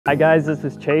Hi guys, this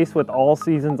is Chase with All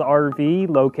Seasons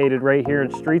RV, located right here in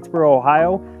Streetsboro,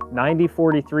 Ohio,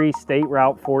 9043 State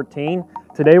Route 14.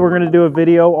 Today we're going to do a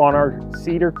video on our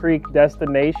Cedar Creek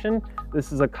destination.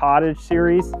 This is a cottage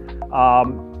series.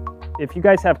 If you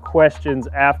guys have questions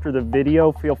after the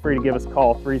video, feel free to give us a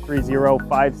call,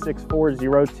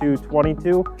 330-564-0222.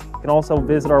 You can also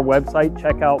visit our website,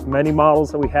 check out many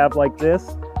models that we have like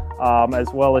this.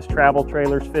 As well as travel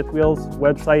trailers, fifth wheels.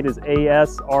 Website is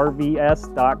asrvs.com.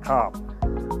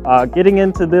 Getting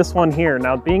into this one here.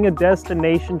 Now, being a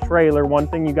destination trailer, one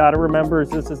thing you got to remember is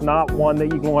this is not one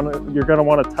that you're going to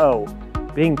want to tow.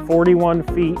 Being 41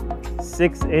 feet,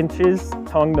 6 inches,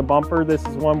 tongue to bumper, this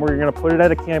is one where you're going to put it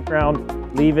at a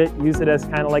campground, leave it, use it as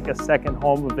kind of like a second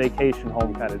home, a vacation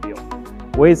home kind of deal.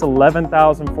 Weighs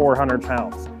 11,400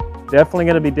 pounds. Definitely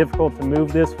going to be difficult to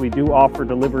move this. We do offer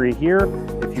delivery here.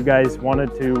 If you guys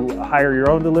wanted to hire your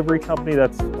own delivery company,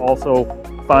 that's also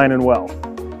fine and well.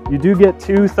 You do get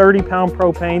two 30-pound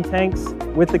propane tanks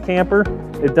with the camper.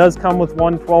 It does come with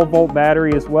one 12-volt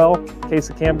battery as well. In case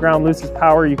the campground loses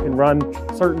power, you can run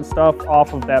certain stuff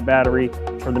off of that battery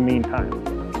for the meantime.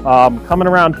 Coming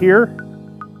around here,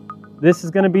 this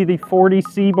is going to be the 40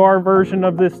 C-bar version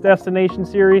of this destination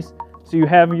series. So you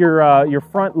have your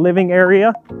front living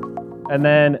area, and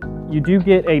then you do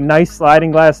get a nice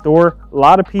sliding glass door. A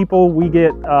lot of people we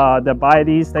get that buy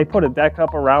these, they put a deck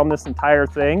up around this entire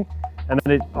thing, and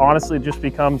then it honestly just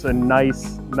becomes a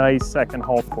nice second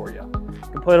home for you. You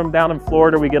can put them down in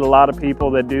Florida. We get a lot of people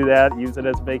that do that, use it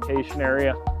as a vacation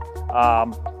area.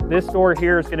 This door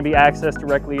here is going to be accessed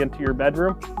directly into your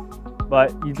bedroom,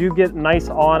 but you do get a nice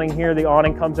awning here. The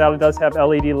awning comes out, it does have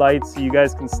LED lights, so you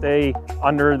guys can stay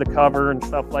under the cover and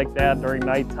stuff like that during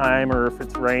nighttime, or if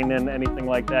it's raining, anything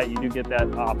like that, you do get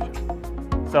that option.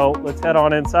 So let's head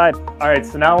on inside. All right,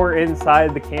 so now we're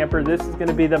inside the camper. This is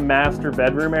gonna be the master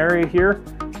bedroom area here.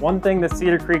 One thing that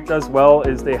Cedar Creek does well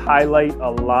is they highlight a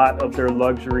lot of their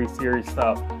luxury series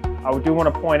stuff. I do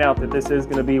want to point out that this is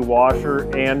going to be washer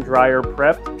and dryer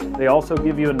prepped. They also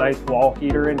give you a nice wall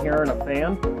heater in here and a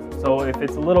fan. So if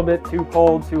it's a little bit too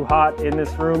cold, too hot in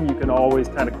this room, you can always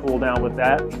kind of cool down with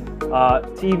that.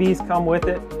 TVs come with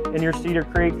it in your Cedar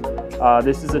Creek.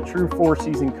 This is a true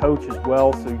 4-season coach as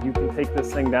well, so you can take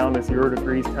this thing down to 0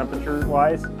 degrees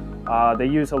temperature-wise. They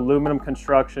use aluminum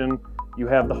construction. You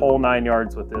have the whole 9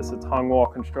 yards with this. It's hung wall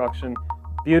construction.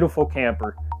 Beautiful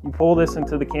camper. You pull this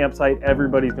into the campsite,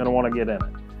 everybody's going to want to get in it.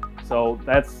 So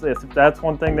if that's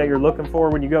one thing that you're looking for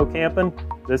when you go camping,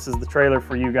 this is the trailer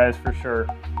for you guys for sure.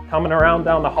 Coming around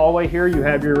down the hallway here, you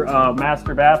have your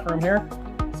master bathroom here.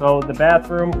 So the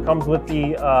bathroom comes with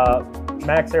the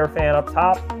max air fan up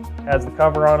top, has the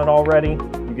cover on it already.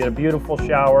 You get a beautiful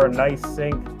shower, a nice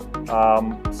sink,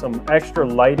 some extra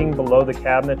lighting below the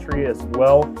cabinetry as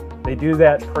well. They do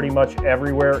that pretty much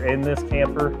everywhere in this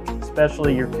camper,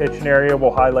 especially your kitchen area. We'll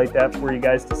highlight that for you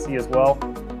guys to see as well.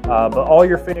 But all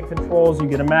your fan controls, you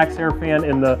get a max air fan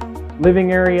in the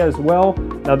living area as well.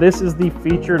 Now this is the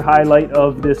featured highlight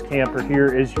of this camper here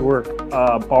is your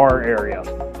bar area.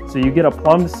 So you get a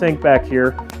plumbed sink back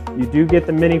here. You do get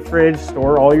the mini fridge,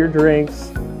 store all your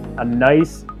drinks, a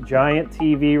nice giant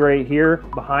TV right here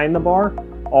behind the bar.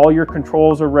 All your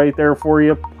controls are right there for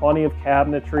you, plenty of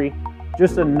cabinetry.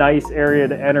 Just a nice area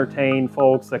to entertain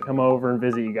folks that come over and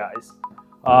visit you guys.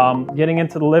 Getting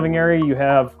into the living area, you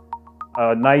have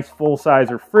a nice full-size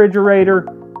refrigerator.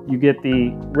 You get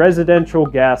the residential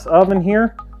gas oven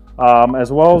here,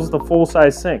 as well as the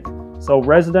full-size sink. So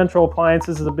residential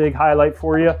appliances is a big highlight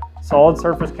for you. Solid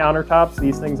surface countertops.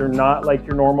 These things are not like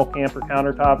your normal camper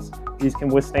countertops. These can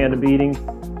withstand a beating,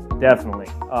 definitely.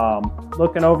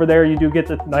 Looking over there, you do get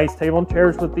the nice table and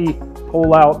chairs with the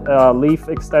pull-out leaf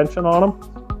extension on them.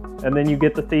 And then you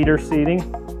get the theater seating.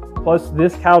 Plus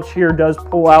this couch here does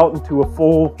pull out into a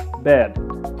full bed.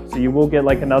 So you will get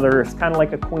like another, it's kind of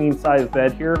like a queen size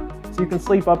bed here. So you can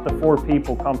sleep up to 4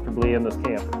 people comfortably in this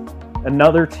camper.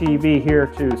 Another TV here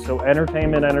too. So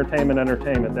entertainment, entertainment,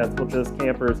 entertainment. That's what this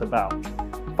camper is about.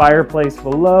 Fireplace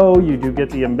below, you do get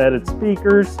the embedded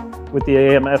speakers with the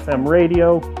AM FM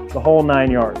radio, the whole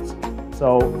 9 yards.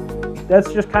 So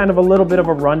that's just kind of a little bit of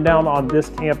a rundown on this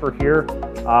camper here.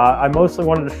 I mostly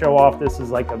wanted to show off this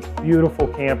is like a beautiful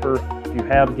camper. If you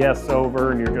have guests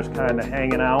over and you're just kind of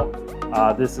hanging out,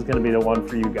 this is going to be the one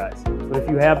for you guys. But if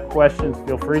you have questions,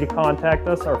 feel free to contact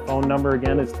us. Our phone number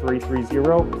again is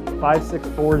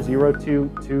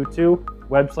 330-564-0222.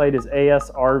 Website is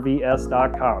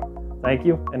asrvs.com. Thank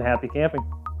you and happy camping.